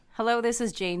Hello, this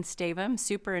is Jane Stavem,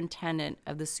 Superintendent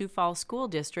of the Sioux Falls School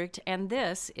District, and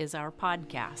this is our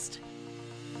podcast.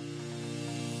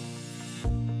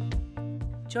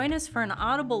 Join us for an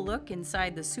audible look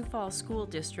inside the Sioux Falls School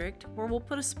District, where we'll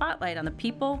put a spotlight on the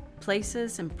people,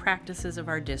 places, and practices of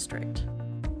our district.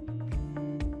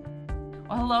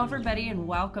 Well, hello, everybody, and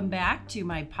welcome back to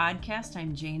my podcast.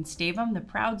 I'm Jane Stavem, the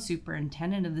proud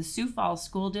superintendent of the Sioux Falls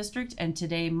School District, and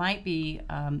today might be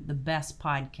the best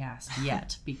podcast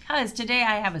yet because today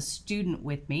I have a student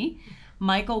with me,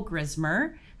 Michael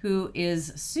Grismer, who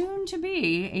is soon to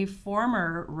be a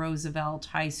former Roosevelt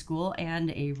High School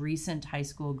and a recent high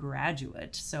school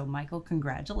graduate. So, Michael,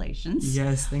 congratulations.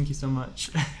 Yes, thank you so much.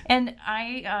 And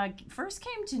I first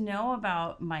came to know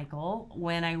about Michael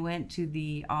when I went to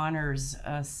the honors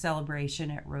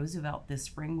celebration at Roosevelt this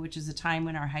spring, which is a time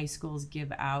when our high schools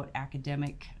give out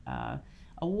academic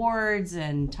awards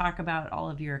and talk about all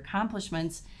of your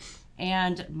accomplishments.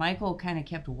 And Michael kind of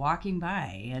kept walking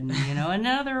by and,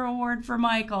 another award for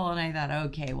Michael. And I thought,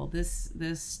 okay, well, this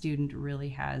student really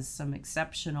has some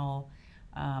exceptional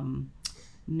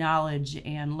knowledge,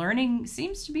 and learning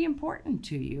seems to be important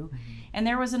to you. Mm-hmm. And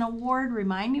there was an award.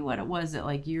 Remind me what it was, that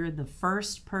like you're the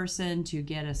first person to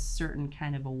get a certain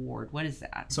kind of award. What is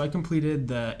that? So I completed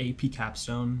the AP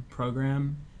Capstone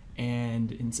program,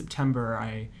 and in September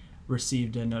I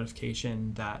received a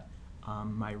notification that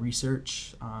my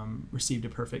research received a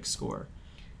perfect score.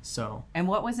 And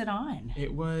what was it on?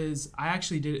 I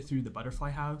actually did it through the Butterfly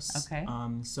House. Okay.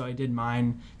 So I did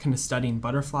mine kind of studying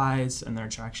butterflies and their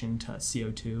attraction to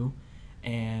CO2.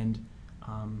 And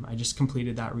I just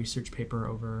completed that research paper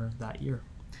over that year.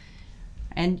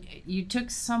 And you took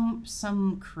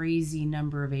some crazy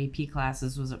number of AP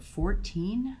classes. Was it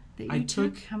 14 that you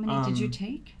took? How many did you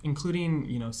take?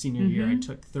 Including, senior year, I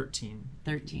took 13.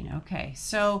 13, okay.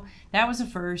 So that was a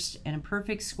first and a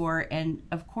perfect score. And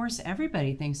of course,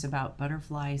 everybody thinks about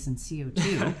butterflies and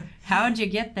CO2. How'd you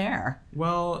get there?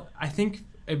 Well, I think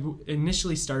it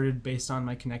initially started based on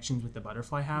my connections with the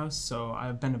Butterfly House. So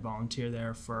I've been a volunteer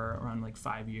there for around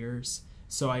 5 years.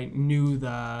 So I knew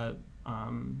the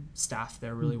staff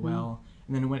there really well.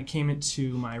 And then when it came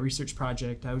into my research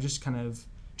project, I was just kind of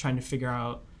trying to figure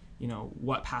out,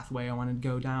 what pathway I wanted to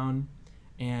go down.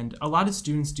 And a lot of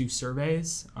students do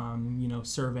surveys,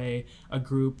 survey a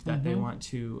group that they want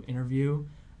to interview.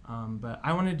 But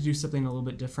I wanted to do something a little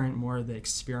bit different, more of the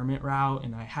experiment route,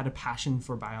 and I had a passion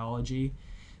for biology.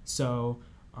 So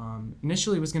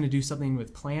initially I was going to do something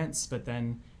with plants, but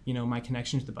then my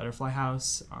connection to the Butterfly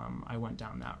House, I went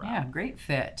down that route. Yeah, great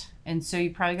fit. And so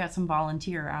you probably got some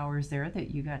volunteer hours there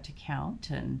that you got to count.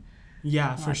 And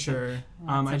yeah, for sure.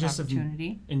 I just have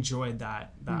enjoyed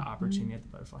that opportunity at the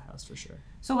Butterfly House for sure.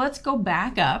 So let's go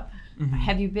back up.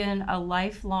 Have you been a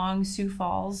lifelong Sioux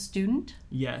Falls student?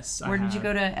 Yes, Where did you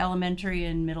go to elementary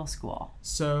and middle school?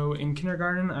 So in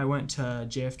kindergarten, I went to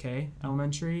JFK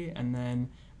Elementary, and then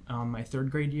my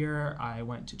third grade year, I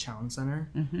went to Challenge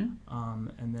Center,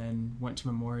 and then went to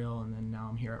Memorial, and then now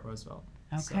I'm here at Roosevelt.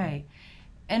 Okay.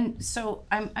 And so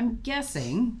I'm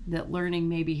guessing that learning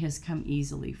maybe has come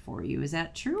easily for you. Is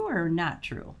that true or not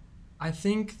true? I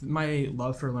think my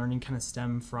love for learning kind of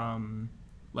stemmed from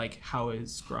how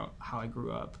I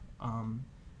grew up.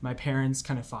 My parents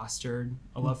kind of fostered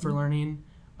a love for learning.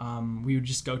 We would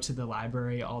just go to the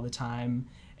library all the time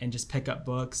and just pick up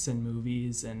books and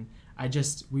movies, and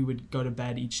we would go to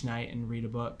bed each night and read a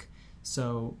book.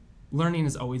 So learning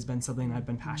has always been something I've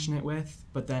been passionate with.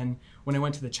 But then when I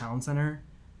went to the Challenge Center,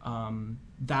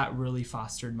 that really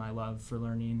fostered my love for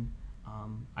learning.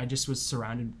 I just was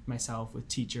surrounded myself with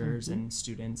teachers and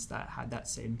students that had that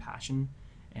same passion.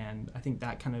 And I think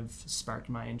that kind of sparked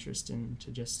my interest into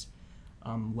just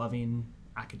loving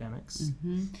academics.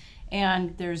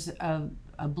 And there's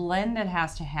a blend that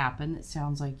has to happen that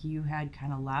sounds like you had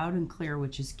kind of loud and clear,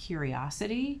 which is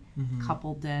curiosity,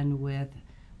 coupled then with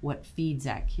what feeds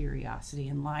that curiosity.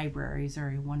 And libraries are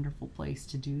a wonderful place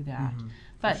to do that.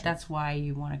 But that's why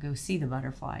you want to go see the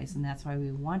butterflies, and that's why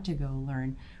we want to go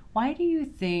learn. Why do you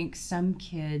think some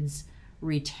kids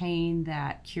retain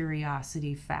that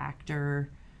curiosity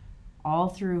factor all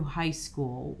through high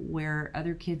school, where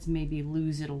other kids maybe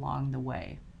lose it along the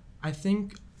way? I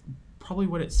think probably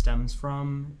what it stems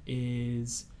from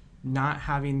is not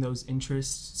having those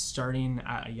interests starting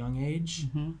at a young age.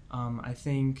 I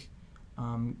think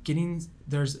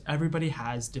everybody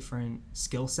has different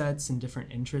skill sets and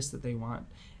different interests that they want,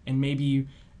 and maybe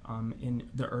in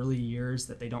the early years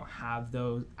that they don't have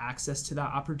those access to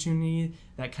that opportunity,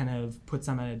 that kind of puts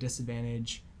them at a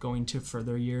disadvantage going to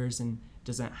further years and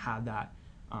doesn't have that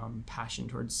passion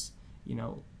towards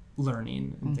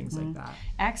learning and things like that.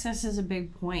 Access is a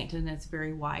big point, and it's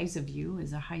very wise of you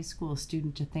as a high school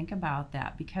student to think about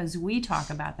that, because we talk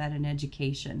about that in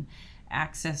education.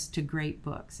 Access to great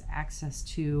books, access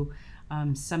to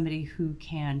somebody who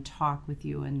can talk with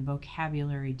you, and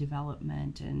vocabulary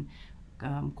development, and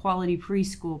quality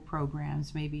preschool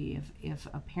programs. Maybe if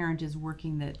a parent is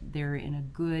working, that they're in a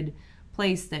good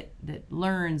place that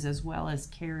learns as well as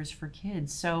cares for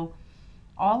kids. So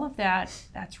all of that's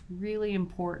really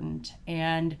important.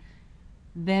 And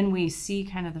then we see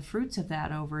kind of the fruits of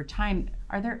that over time.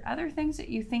 Are there other things that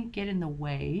you think get in the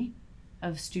way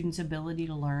of students' ability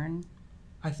to learn?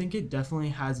 I think it definitely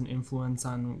has an influence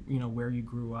on, where you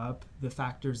grew up, the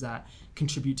factors that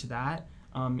contribute to that.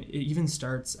 It even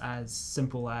starts as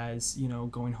simple as,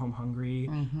 going home hungry,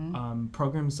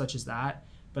 programs such as that.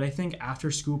 But I think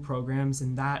after school programs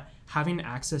and that having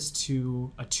access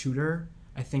to a tutor,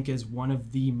 I think is one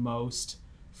of the most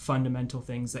fundamental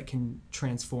things that can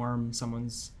transform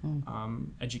someone's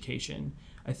education.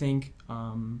 I think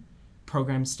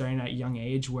programs starting at a young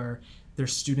age where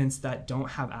there's students that don't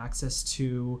have access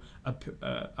to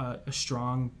a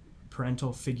strong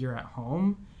parental figure at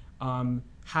home.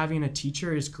 Having a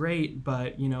teacher is great,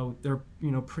 but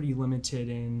they're pretty limited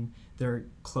in their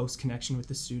close connection with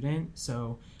the student.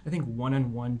 So I think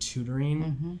one-on-one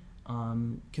tutoring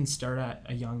can start at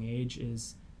a young age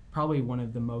is probably one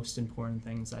of the most important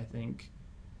things I think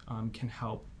can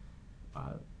help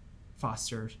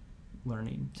foster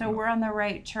learning. So we're on the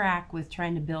right track with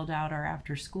trying to build out our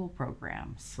after-school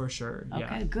programs. For sure, yeah.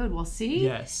 Okay, good. Well, see,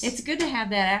 yes, it's good to have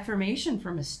that affirmation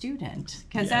from a student,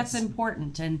 because that's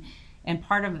important. And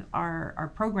part of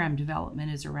our program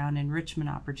development is around enrichment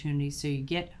opportunities. So you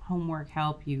get homework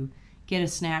help, you get a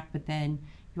snack, but then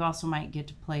you also might get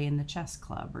to play in the chess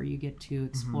club, or you get to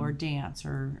explore dance,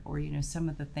 or some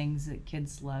of the things that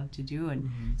kids love to do.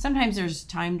 And sometimes there's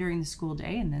time during the school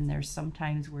day, and then there's some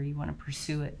times where you want to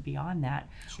pursue it beyond that.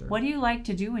 Sure. What do you like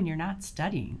to do when you're not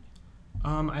studying?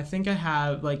 I think I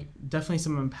have, definitely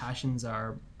some of my passions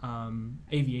are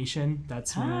aviation.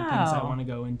 That's one of the things I want to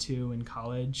go into in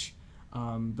college.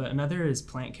 But another is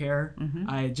plant care.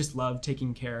 I just love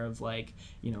taking care of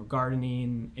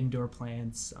gardening, indoor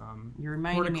plants. You're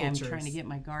reminding me I'm trying to get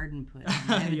my garden put in.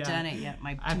 I haven't done it yet.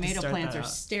 My tomato plants are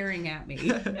staring at me.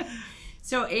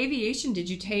 So aviation, did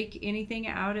you take anything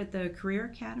out at the Career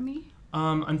Academy?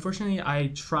 Unfortunately,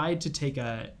 I tried to take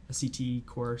a CT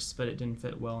course, but it didn't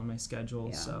fit well in my schedule.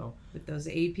 Yeah. So with those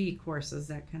AP courses,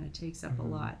 that kind of takes up a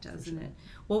lot, doesn't it?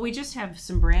 Well, we just have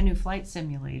some brand new flight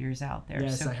simulators out there.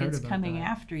 Yes, so I heard kids about coming that.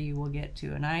 after you will get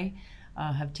to. And I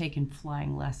have taken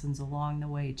flying lessons along the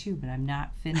way too, but I'm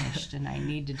not finished, and I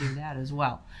need to do that as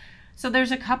well. So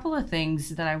there's a couple of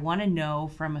things that I want to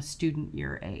know from a student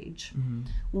your age.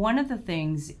 One of the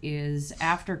things is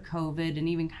after COVID, and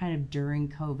even kind of during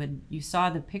COVID, you saw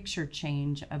the picture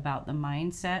change about the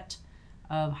mindset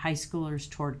of high schoolers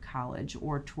toward college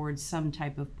or towards some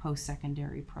type of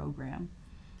post-secondary program.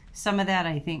 Some of that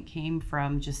I think came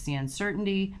from just the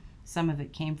uncertainty. Some of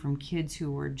it came from kids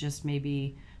who were just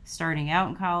maybe starting out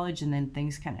in college, and then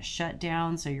things kind of shut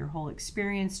down, so your whole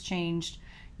experience changed.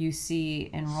 You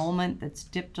see enrollment that's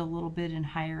dipped a little bit in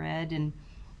higher ed, and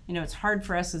it's hard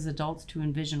for us as adults to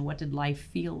envision what did life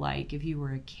feel like if you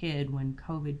were a kid when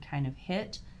COVID kind of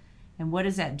hit, and what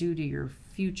does that do to your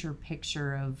future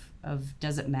picture of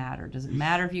does it matter? Does it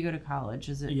matter if you go to college?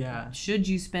 Should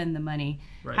you spend the money?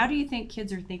 Right. How do you think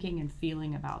kids are thinking and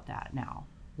feeling about that now?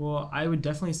 Well, I would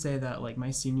definitely say that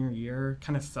my senior year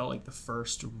kind of felt like the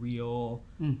first real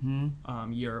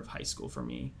year of high school for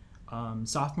me.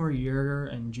 Sophomore year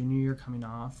and junior year coming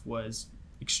off was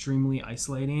extremely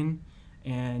isolating,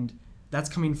 and that's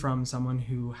coming from someone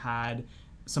who had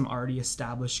some already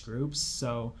established groups.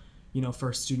 So,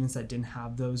 for students that didn't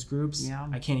have those groups,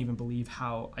 I can't even believe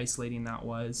how isolating that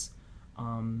was.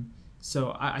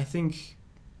 So I think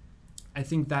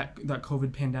that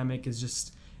COVID pandemic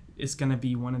is going to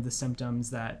be one of the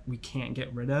symptoms that we can't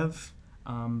get rid of.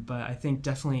 But I think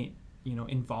definitely,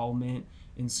 involvement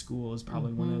in school is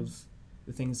probably one of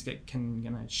the things that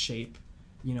can shape,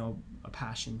 a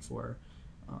passion for,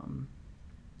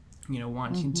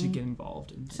 wanting to get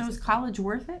involved. So is college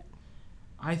worth it?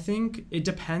 I think it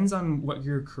depends on what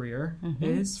your career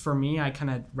is. For me, I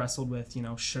kind of wrestled with,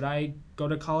 should I go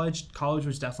to college? College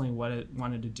was definitely what I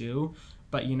wanted to do.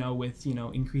 But, with,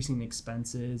 increasing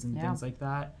expenses and things like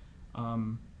that,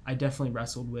 I definitely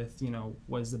wrestled with,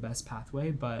 what is the best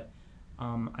pathway. But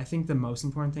I think the most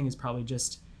important thing is probably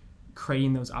just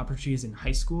creating those opportunities in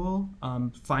high school,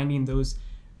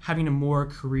 having a more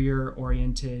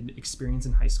career-oriented experience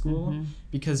in high school,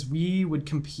 because we would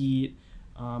compete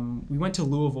we went to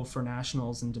Louisville for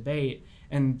nationals and debate,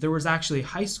 and there was actually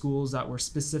high schools that were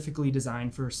specifically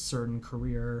designed for certain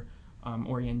career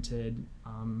oriented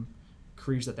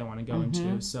careers that they want to go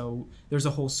into. So there's a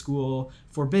whole school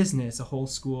for business, a whole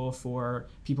school for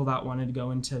people that wanted to go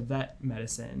into vet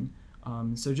medicine.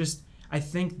 So just, I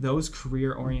think those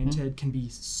career oriented can be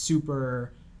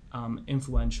super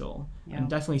influential, and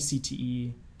definitely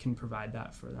CTE can provide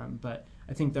that for them. But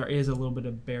I think there is a little bit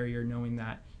of barrier knowing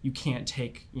that you can't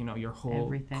take, your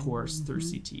whole course through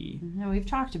CTE. No, we've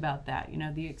talked about that.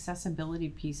 The accessibility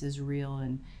piece is real,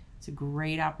 and it's a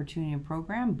great opportunity and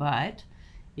program, but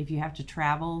if you have to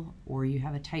travel or you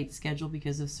have a tight schedule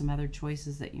because of some other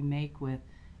choices that you make with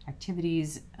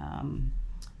activities,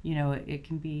 it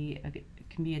can be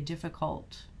a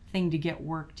difficult thing to get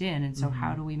worked in. And so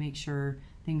how do we make sure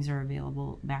things are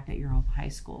available back at your home high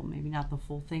school? Maybe not the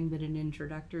full thing, but an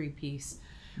introductory piece.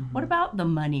 What about the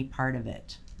money part of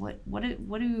it? What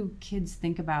do kids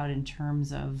think about in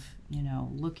terms of,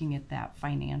 looking at that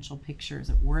financial picture? Is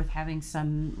it worth having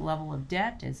some level of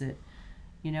debt? Is it,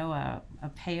 a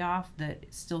payoff that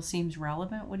still seems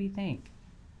relevant? What do you think?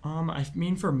 I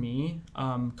mean, for me,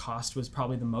 cost was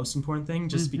probably the most important thing,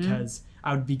 just because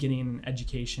I would be getting an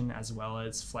education as well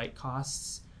as flight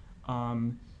costs.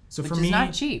 So Which for is me,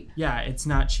 not cheap. Yeah, it's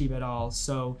not cheap at all.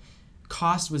 So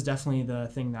cost was definitely the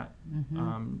thing that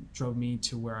drove me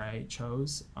to where I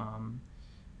chose.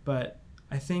 But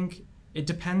I think it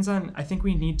depends on, I think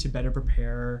we need to better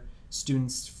prepare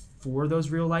students for those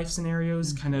real life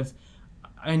scenarios. Kind of,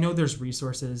 I know there's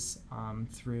resources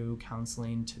through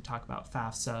counseling to talk about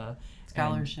FAFSA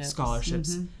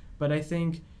scholarships. But I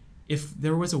think if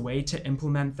there was a way to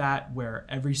implement that where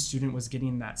every student was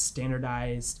getting that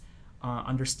standardized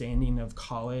understanding of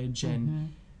college,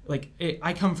 and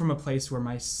I come from a place where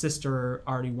my sister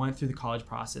already went through the college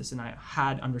process, and I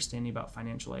had understanding about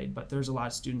financial aid, but there's a lot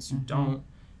of students who don't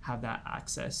have that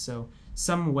access. So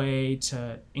some way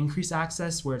to increase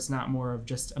access where it's not more of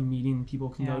just a meeting people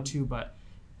can go to, but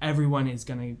everyone is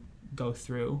going to go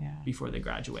through before they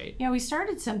graduate. Yeah, we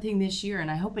started something this year, and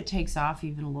I hope it takes off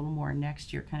even a little more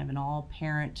next year, kind of an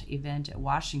all-parent event at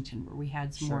Washington where we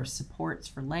had some more supports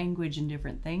for language and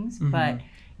different things. But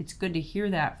it's good to hear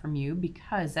that from you,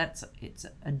 because it's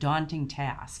a daunting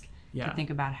task to think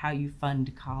about how you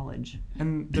fund college.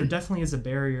 And there definitely is a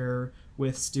barrier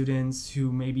with students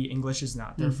who maybe English is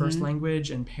not their first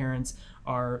language, and parents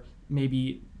are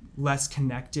maybe less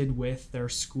connected with their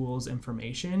school's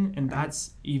information, and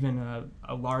that's even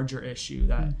a larger issue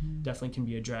that definitely can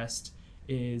be addressed.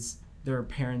 Is there are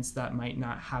parents that might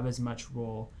not have as much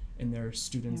role in their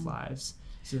students' lives.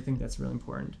 So I think that's really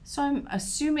important. So I'm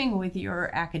assuming with your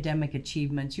academic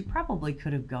achievements, you probably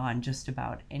could have gone just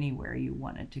about anywhere you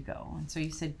wanted to go. And so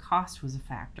you said cost was a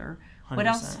factor. 100%. What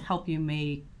else helped you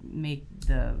make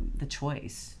the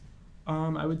choice?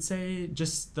 I would say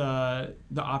just the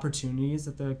opportunities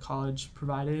that the college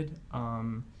provided,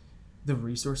 the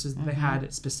resources that they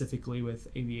had specifically with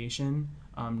aviation.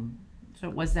 So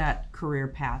it was that career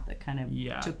path that kind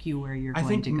of took you where you're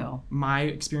going to go? My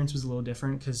experience was a little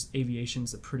different because aviation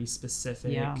is a pretty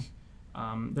specific.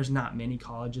 There's not many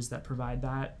colleges that provide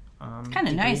that. It's kind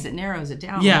of nice. It narrows it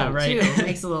down a little, too. It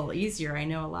makes it a little easier. I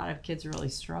know a lot of kids really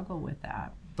struggle with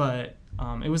that. But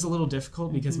it was a little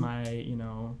difficult because my,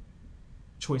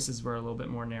 choices were a little bit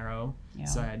more narrow.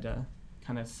 So I had to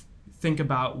kind of think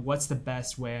about what's the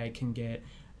best way I can get,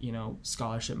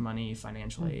 scholarship money,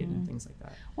 financial aid, and things like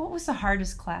that. What was the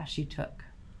hardest class you took?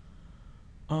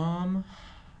 I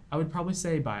would probably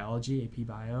say biology, AP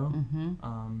Bio.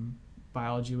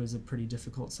 Biology was a pretty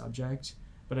difficult subject,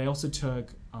 but I also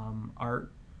took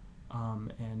art,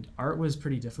 and art was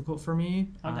pretty difficult for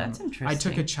me. Oh, that's interesting. I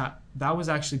took that was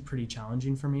actually pretty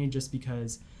challenging for me, just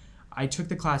because I took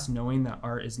the class knowing that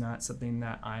art is not something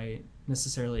that I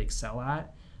necessarily excel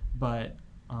at, but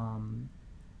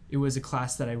it was a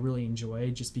class that I really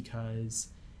enjoyed just because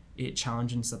it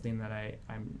challenged something that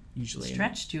I'm usually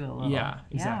stretched you a little. Yeah,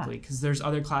 exactly. Because there's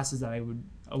other classes that I would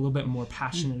a little bit more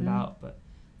passionate about, but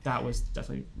that was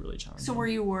definitely really challenging. So were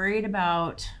you worried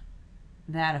about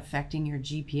that affecting your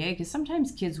GPA? Because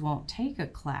sometimes kids won't take a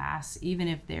class even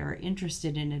if they're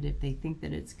interested in it, if they think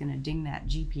that it's going to ding that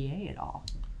GPA at all.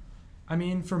 I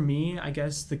mean, for me, I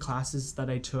guess the classes that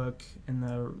I took and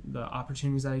the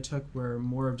opportunities that I took were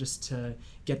more of just to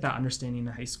get that understanding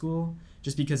in high school,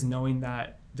 just because knowing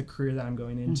that the career that I'm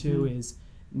going into is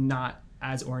not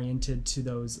as oriented to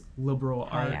those liberal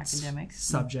arts academics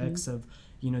subjects of,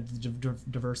 the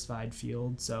diversified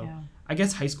field. So I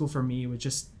guess high school for me was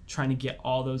just trying to get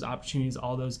all those opportunities,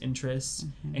 all those interests,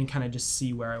 and kind of just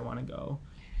see where I want to go.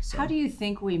 So. How do you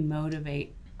think we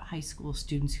motivate high school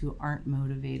students who aren't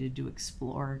motivated to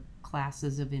explore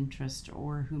classes of interest,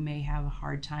 or who may have a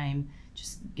hard time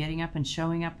just getting up and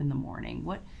showing up in the morning?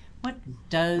 What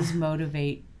does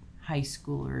motivate high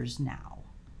schoolers now?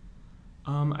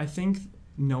 I think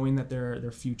knowing that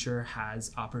their future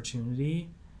has opportunity,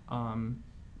 and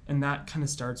that kind of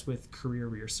starts with career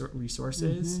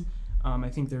resources. I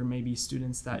think there may be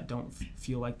students that don't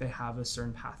feel like they have a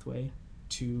certain pathway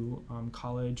to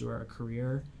college or a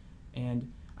career,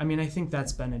 and I mean, I think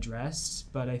that's been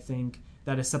addressed, but I think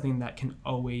that is something that can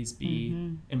always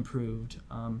be improved.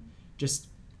 Just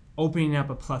opening up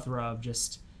a plethora of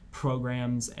just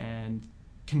programs and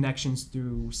connections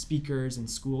through speakers and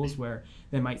schools where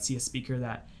they might see a speaker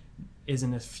that is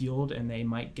in a field and they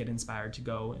might get inspired to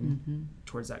go and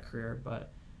towards that career.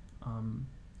 But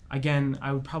again,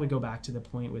 I would probably go back to the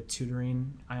point with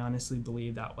tutoring. I honestly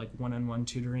believe that like one-on-one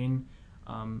tutoring,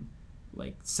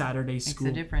 like Saturday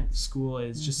school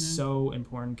is just so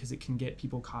important, because it can get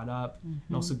people caught up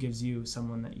and also gives you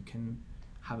someone that you can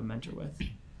have a mentor with.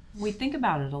 We think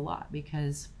about it a lot,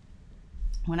 because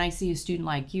when I see a student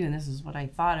like you, and this is what I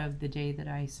thought of the day that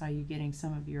I saw you getting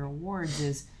some of your awards,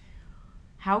 is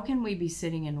how can we be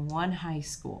sitting in one high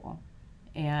school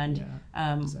and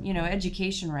exactly. You know,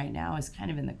 education right now is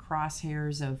kind of in the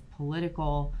crosshairs of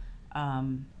political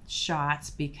shots,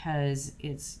 because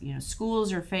it's, you know,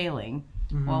 schools are failing.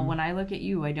 Well, when I look at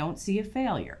you, I don't see a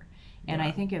failure. And I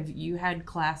think if you had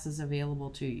classes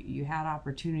available to you, you had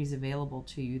opportunities available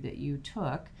to you that you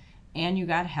took, and you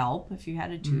got help if you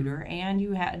had a tutor, and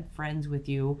you had friends with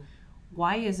you,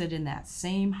 why is it in that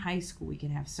same high school we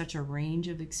can have such a range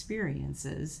of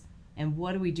experiences? And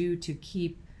what do we do to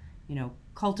keep, you know,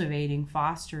 cultivating,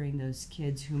 fostering those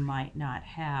kids who might not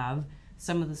have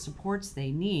some of the supports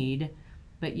they need?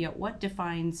 But yet, what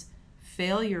defines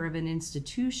failure of an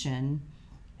institution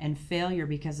and failure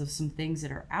because of some things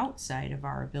that are outside of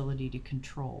our ability to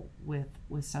control with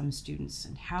some students?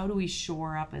 And how do we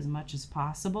shore up as much as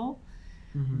possible?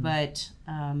 But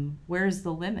where's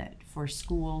the limit for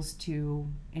schools to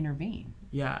intervene?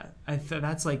 Yeah,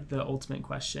 that's like the ultimate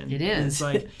question. It is. It's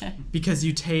like, because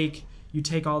you take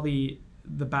all the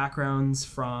backgrounds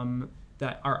from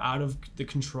that are out of the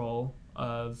control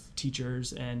of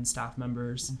teachers and staff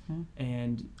members,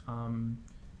 and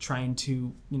trying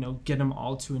to, you know, get them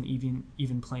all to an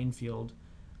even playing field.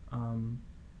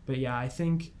 But yeah, I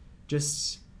think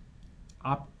just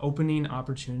opening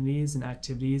opportunities and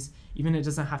activities, even it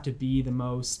doesn't have to be the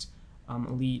most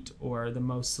elite or the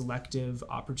most selective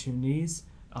opportunities,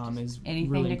 is anything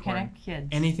really to important. Connect kids.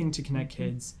 Anything to connect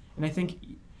kids. And I think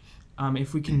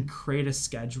if we can create a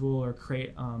schedule or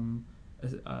create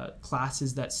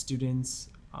classes that students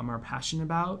are passionate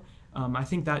about, I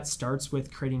think that starts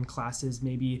with creating classes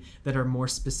maybe that are more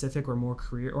specific or more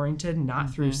career oriented,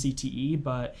 not through CTE,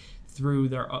 but through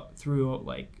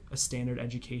like a standard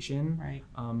education, right?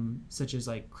 Such as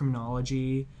like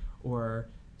criminology or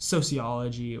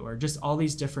sociology or just all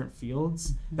these different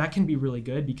fields. That can be really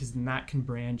good, because then that can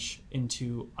branch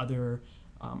into other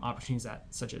opportunities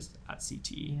such as at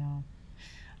CTE. Yeah.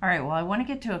 All right, well, I want to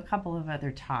get to a couple of other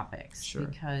topics. Sure.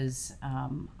 Because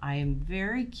I am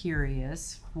very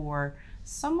curious for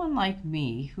someone like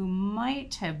me who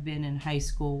might have been in high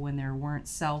school when there weren't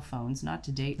cell phones, not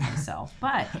to date myself,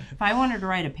 but if I wanted to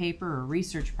write a paper or a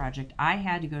research project, I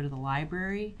had to go to the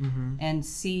library and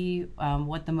see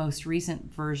what the most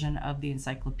recent version of the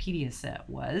encyclopedia set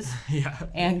was,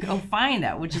 and go find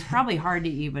that, which is probably hard to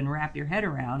even wrap your head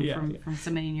around from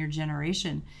somebody in your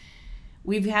generation.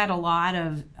 We've had a lot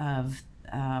of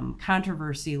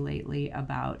controversy lately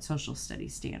about social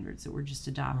studies standards that were just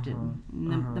adopted.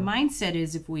 The mindset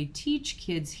is if we teach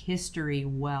kids history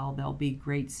well, they'll be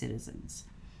great citizens.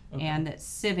 And that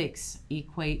civics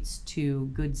equates to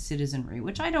good citizenry,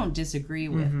 which I don't disagree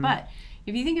with. But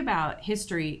if you think about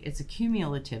history, it's a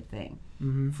cumulative thing.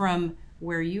 From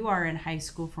where you are in high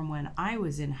school, from when I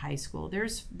was in high school,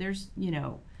 there's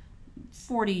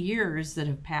 40 years that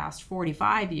have passed,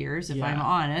 45 years, if I'm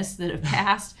honest, that have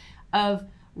passed of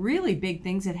really big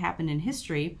things that happened in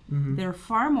history that are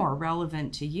far more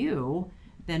relevant to you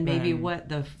than maybe what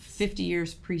the 50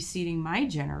 years preceding my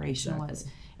generation was.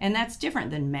 And that's different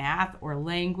than math or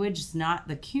language. It's not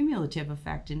the cumulative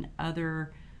effect in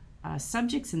other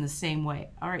subjects in the same way.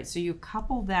 All right, so you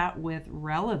couple that with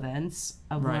relevance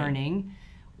of learning.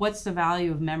 What's the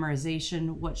value of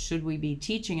memorization? What should we be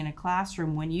teaching in a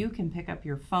classroom when you can pick up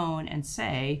your phone and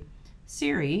say,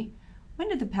 Siri, when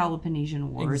did the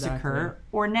Peloponnesian Wars occur?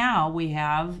 Or now we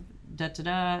have Chat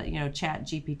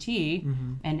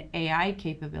GPT and AI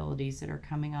capabilities that are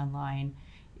coming online.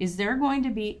 Is there going to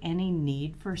be any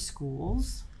need for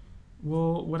schools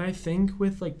Well, what I think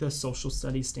with like the social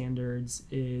studies standards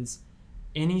is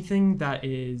anything that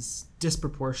is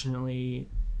disproportionately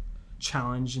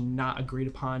challenged and not agreed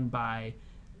upon by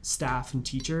staff and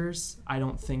teachers, I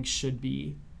don't think should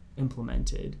be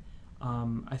implemented.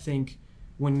 I think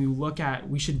when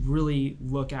we should really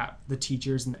look at the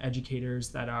teachers and the educators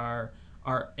that are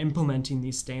implementing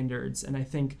these standards. And I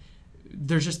think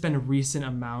there's just been a recent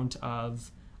amount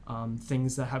of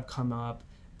things that have come up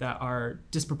that are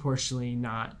disproportionately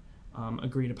not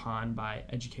agreed upon by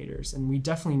educators. And we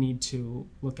definitely need to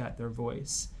look at their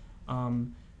voice.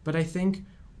 But I think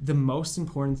the most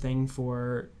important thing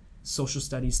for social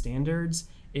studies standards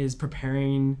is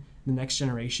preparing the next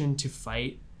generation to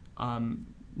fight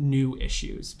new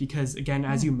issues. Because again,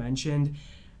 as you mentioned,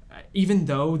 even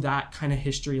though that kind of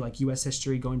history, like U.S.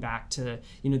 history going back to,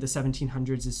 the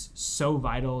 1700s is so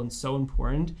vital and so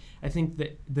important, I think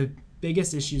that the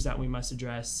biggest issues that we must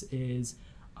address is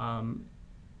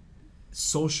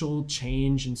social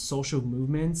change and social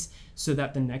movements so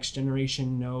that the next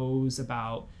generation knows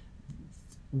about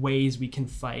ways we can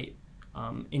fight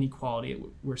inequality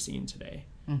we're seeing today.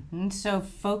 Mm-hmm. So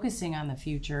focusing on the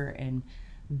future and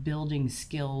building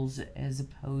skills as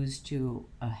opposed to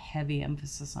a heavy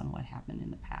emphasis on what happened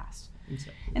in the past.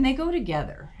 Exactly. And they go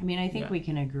together. I mean, I think we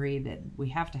can agree that we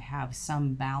have to have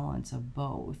some balance of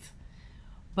both.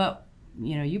 But,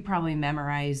 you probably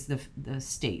memorize the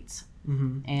states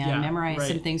and memorize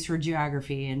some things for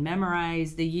geography and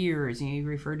memorize the years. You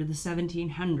refer to the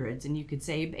 1700s and you could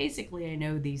say, basically, I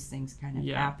know these things kind of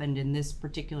happened in this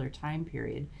particular time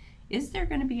period. Is there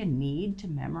going to be a need to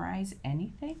memorize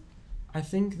anything? I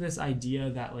think this idea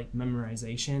that like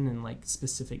memorization and like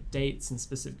specific dates and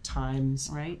specific times,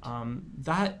 right?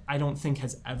 That I don't think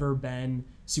has ever been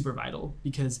super vital,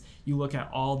 because you look at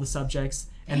all the subjects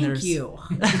and Thank you.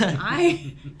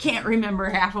 I can't remember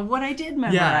half of what I did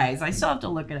memorize. I still have to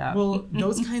look it up. Well,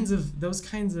 those kinds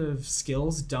of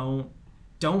skills don't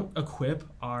equip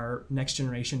our next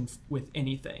generation with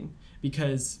anything,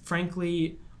 because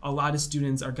frankly, a lot of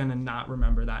students are gonna not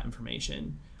remember that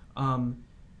information.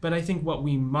 But I think what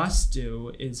we must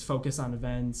do is focus on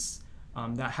events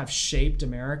that have shaped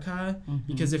America,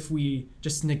 because if we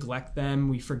just neglect them,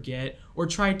 we forget, or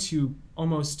try to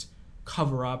almost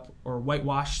cover up or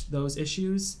whitewash those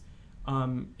issues,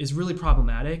 is really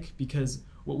problematic, because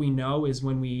what we know is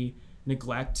when we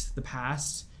neglect the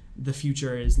past, the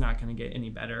future is not going to get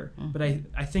any better. But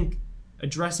I think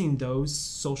addressing those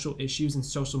social issues and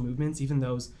social movements, even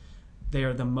though they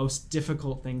are the most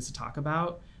difficult things to talk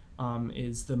about,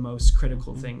 is the most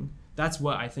critical thing. That's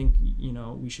what I think,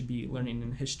 we should be learning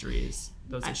in history, is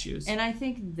those issues. And I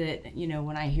think that,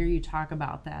 when I hear you talk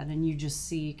about that and you just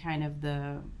see kind of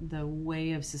the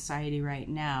way of society right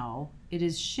now, it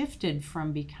has shifted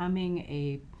from becoming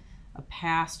a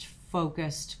past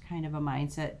focused kind of a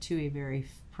mindset to a very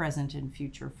present and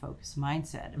future focused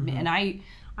mindset. And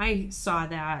I saw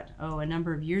that, a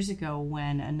number of years ago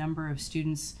when a number of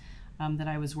students that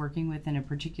I was working with in a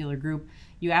particular group,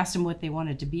 you asked them what they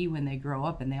wanted to be when they grow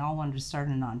up, and they all wanted to start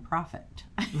a nonprofit.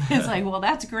 It's like, well,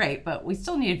 that's great, but we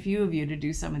still need a few of you to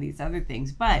do some of these other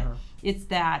things. But it's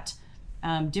that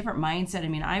different mindset. I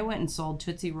mean, I went and sold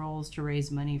Tootsie Rolls to raise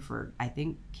money for, I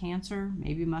think, cancer,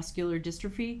 maybe muscular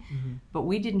dystrophy, but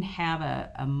we didn't have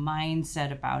a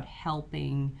mindset about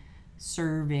helping,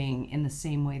 serving in the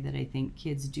same way that I think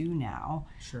kids do now.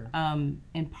 Sure.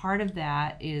 And part of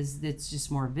that is that's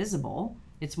just more visible.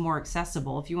 It's more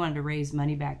accessible. If you wanted to raise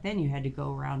money back then, you had to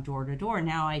go around door to door.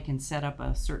 Now I can set up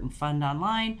a certain fund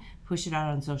online, push it out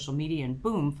on social media, and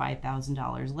boom,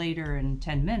 $5,000 later in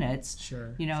 10 minutes.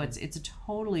 Sure. It's a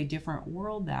totally different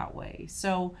world that way.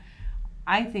 So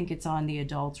I think it's on the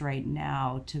adults right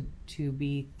now to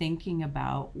be thinking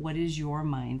about, what is your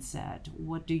mindset?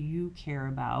 What do you care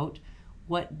about?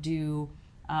 What do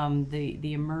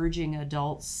the emerging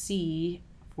adults see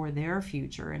for their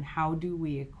future, and how do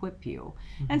we equip you?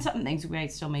 And some things we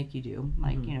might still make you do,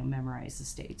 like memorize the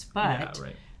states. But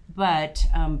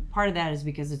part of that is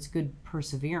because it's good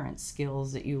perseverance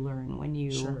skills that you learn when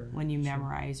you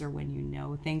memorize or when you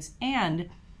know things. And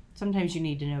sometimes you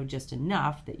need to know just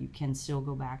enough that you can still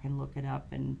go back and look it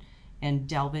up and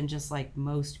delve in, just like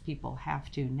most people have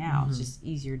to now. It's just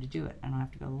easier to do it. I don't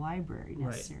have to go to the library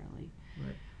necessarily.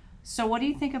 Right. So what do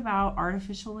you think about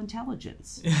artificial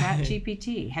intelligence,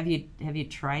 ChatGPT? Have you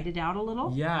tried it out a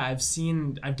little? Yeah, I've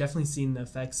definitely seen the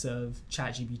effects of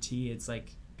ChatGPT. It's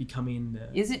like becoming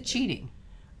Is it cheating?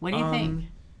 What do you think?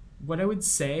 What I would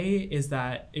say is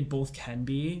that it both can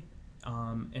be,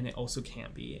 and it also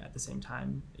can't be at the same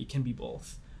time. It can be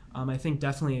both. I think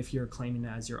definitely if you're claiming it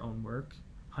as your own work,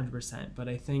 100%. But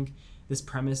I think this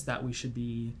premise that we should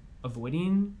be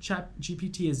avoiding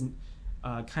ChatGPT is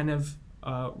kind of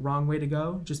a wrong way to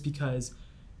go, just because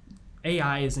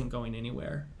AI isn't going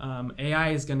anywhere. AI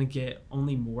is going to get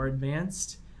only more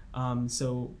advanced.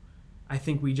 So I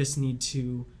think we just need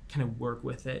to kind of work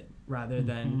with it rather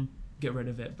than get rid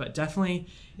of it. But definitely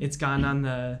it's gone on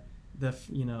the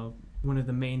one of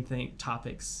the main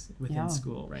topics within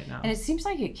school right now. And it seems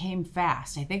like it came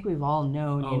fast. I think we've all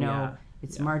known,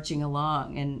 it's marching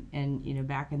along. And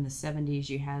back in the 70s,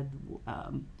 you had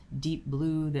Deep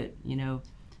Blue that,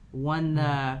 won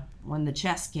the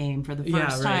chess game for the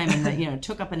first time, and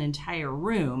took up an entire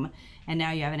room. And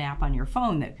now you have an app on your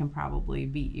phone that can probably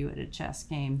beat you at a chess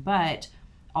game. But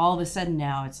all of a sudden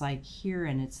now it's like here,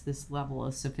 and it's this level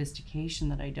of sophistication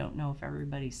that I don't know if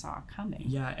everybody saw coming.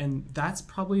 Yeah, and that's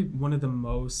probably one of the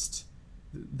most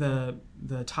the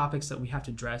topics that we have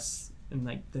to address in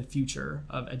like the future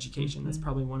of education. That's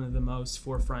probably one of the most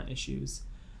forefront issues.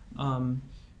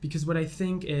 Because what I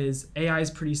think is AI is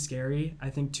pretty scary,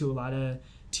 I think, to a lot of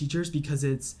teachers, because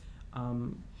it's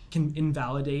can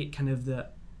invalidate kind of the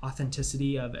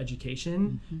authenticity of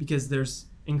education, because there's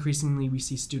increasingly we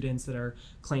see students that are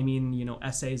claiming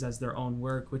essays as their own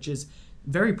work, which is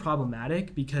very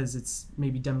problematic because it's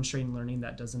maybe demonstrating learning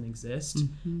that doesn't exist.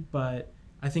 But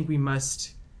I think we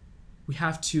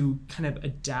have to kind of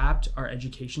adapt our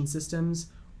education systems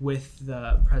with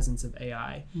the presence of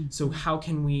AI. So how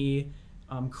can we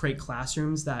create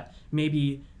classrooms that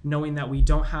maybe, knowing that we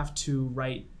don't have to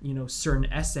write certain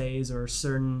essays or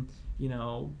certain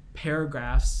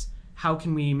paragraphs, how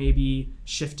can we maybe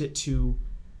shift it to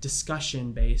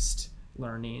discussion-based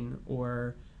learning,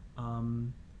 or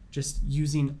just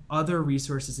using other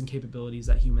resources and capabilities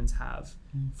that humans have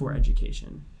for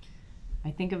education? I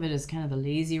think of it as kind of the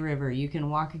lazy river. You can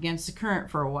walk against the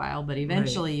current for a while, but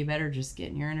eventually you better just get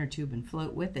in your inner tube and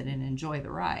float with it and enjoy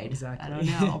the ride. Exactly. I don't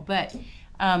know, but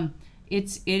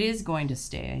it is going to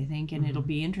stay, I think, and it'll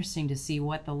be interesting to see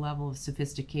what the level of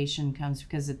sophistication comes,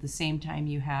 because at the same time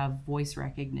you have voice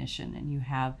recognition, and you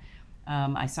have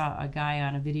I saw a guy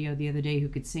on a video the other day who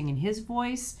could sing in his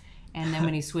voice, and then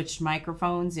when he switched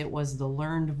microphones, it was the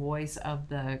learned voice of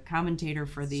the commentator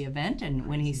for the event, and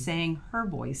when he sang, her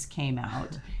voice came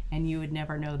out, and you would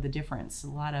never know the difference. A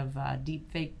lot of deep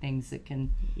fake things that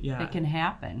can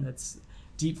happen. That's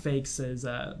deep fakes is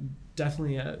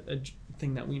definitely a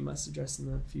thing that we must address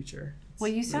in the future.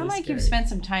 Well, you sound like you've spent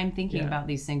some time thinking about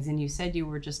these things, and you said you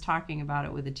were just talking about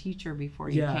it with a teacher before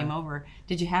you came over.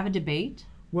 Did you have a debate?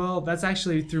 Well, that's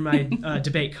actually through my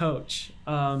debate coach.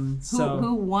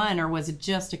 Who won, or was it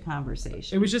just a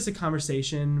conversation? It was just a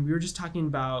conversation. We were just talking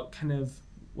about kind of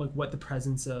like what the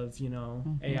presence of,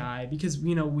 AI, because,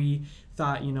 we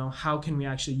thought, how can we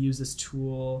actually use this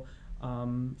tool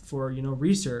for,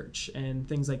 research and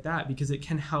things like that, because it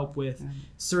can help with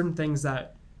certain things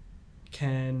that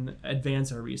can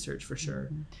advance our research for sure.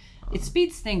 It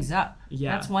speeds things up.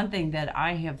 Yeah. That's one thing that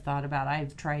I have thought about.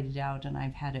 I've tried it out, and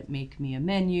I've had it make me a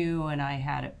menu, and I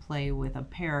had it play with a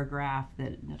paragraph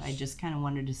that I just kind of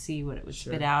wanted to see what it would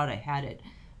spit out. I had it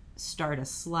start a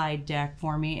slide deck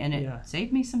for me, and it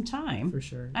saved me some time. For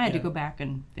sure. I had to go back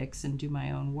and fix and do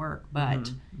my own work,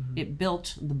 but it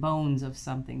built the bones of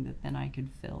something that then I could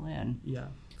fill in. Yeah.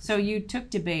 So you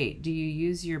took debate. Do you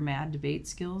use your mad debate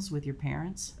skills with your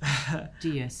parents?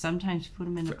 Do you sometimes put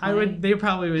them into play? They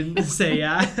probably would say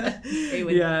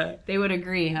They would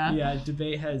agree, huh? Yeah,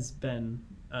 debate has been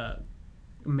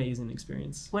amazing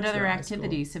experience. What other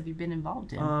activities have you been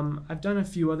involved in? I've done a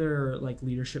few other like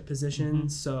leadership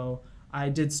positions. So I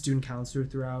did student counselor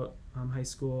throughout high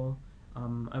school.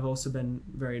 I've also been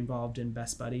very involved in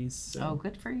Best Buddies. So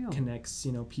good for you. Connects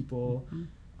people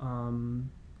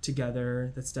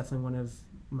together. That's definitely one of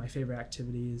my favorite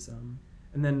activities.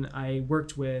 And then I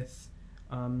worked with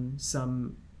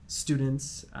some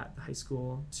students at the high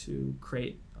school to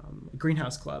create a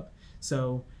greenhouse club.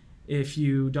 So if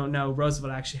you don't know,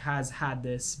 Roosevelt actually has had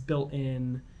this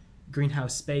built-in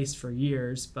greenhouse space for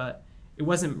years, but it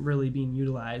wasn't really being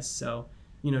utilized. So,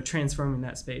 transforming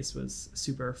that space was a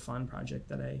super fun project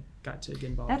that I got to get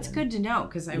involved in. That's good to know,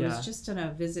 because I was just on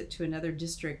a visit to another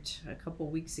district a couple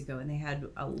weeks ago, and they had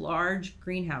a large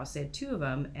greenhouse. They had two of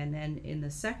them, and then in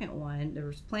the second one, there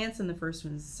was plants in the first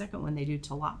one. The second one, they do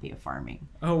tilapia farming.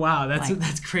 Oh, wow.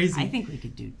 That's crazy. I think we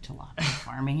could do tilapia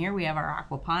farming here. We have our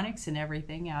aquaponics and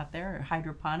everything out there,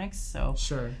 hydroponics. So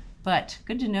sure. But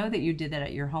good to know that you did that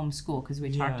at your home school, because we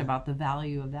talked about the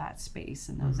value of that space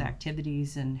and those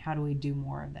activities and how do we do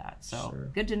more of that. So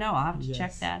good to know. I'll have to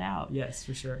check that out. Yes,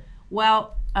 for sure.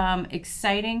 Well,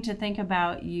 exciting to think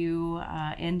about you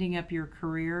ending up your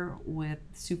career with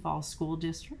Sioux Falls School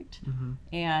District.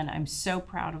 And I'm so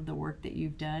proud of the work that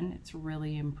you've done. It's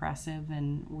really impressive,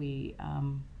 and we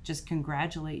just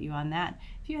congratulate you on that.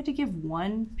 If you had to give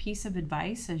one piece of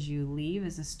advice as you leave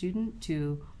as a student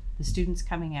to the students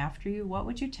coming after you, what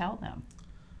would you tell them?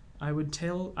 I would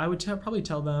probably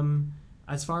tell them,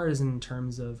 as far as in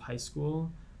terms of high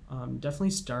school,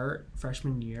 definitely start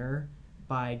freshman year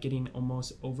by getting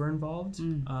almost over-involved.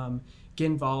 Get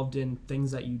involved in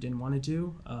things that you didn't want to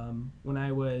do. When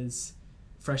I was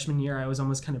freshman year, I was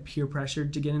almost kind of peer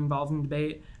pressured to get involved in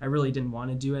debate. I really didn't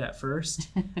want to do it at first.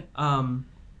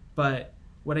 But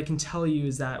what I can tell you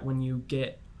is that when you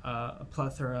get a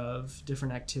plethora of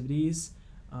different activities,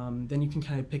 then you can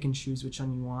kind of pick and choose which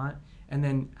one you want. And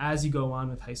then as you go on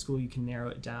with high school, you can narrow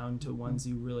it down to ones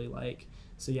you really like.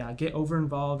 So yeah, get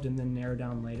over-involved and then narrow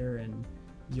down later, and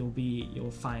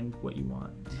you'll find what you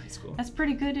want in high school. That's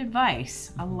pretty good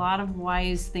advice. A lot of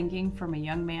wise thinking from a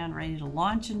young man ready to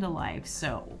launch into life.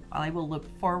 So I will look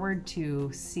forward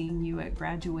to seeing you at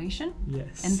graduation.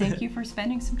 Yes. And thank you for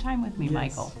spending some time with me, Yes,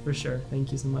 Michael. For sure.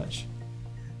 Thank you so much.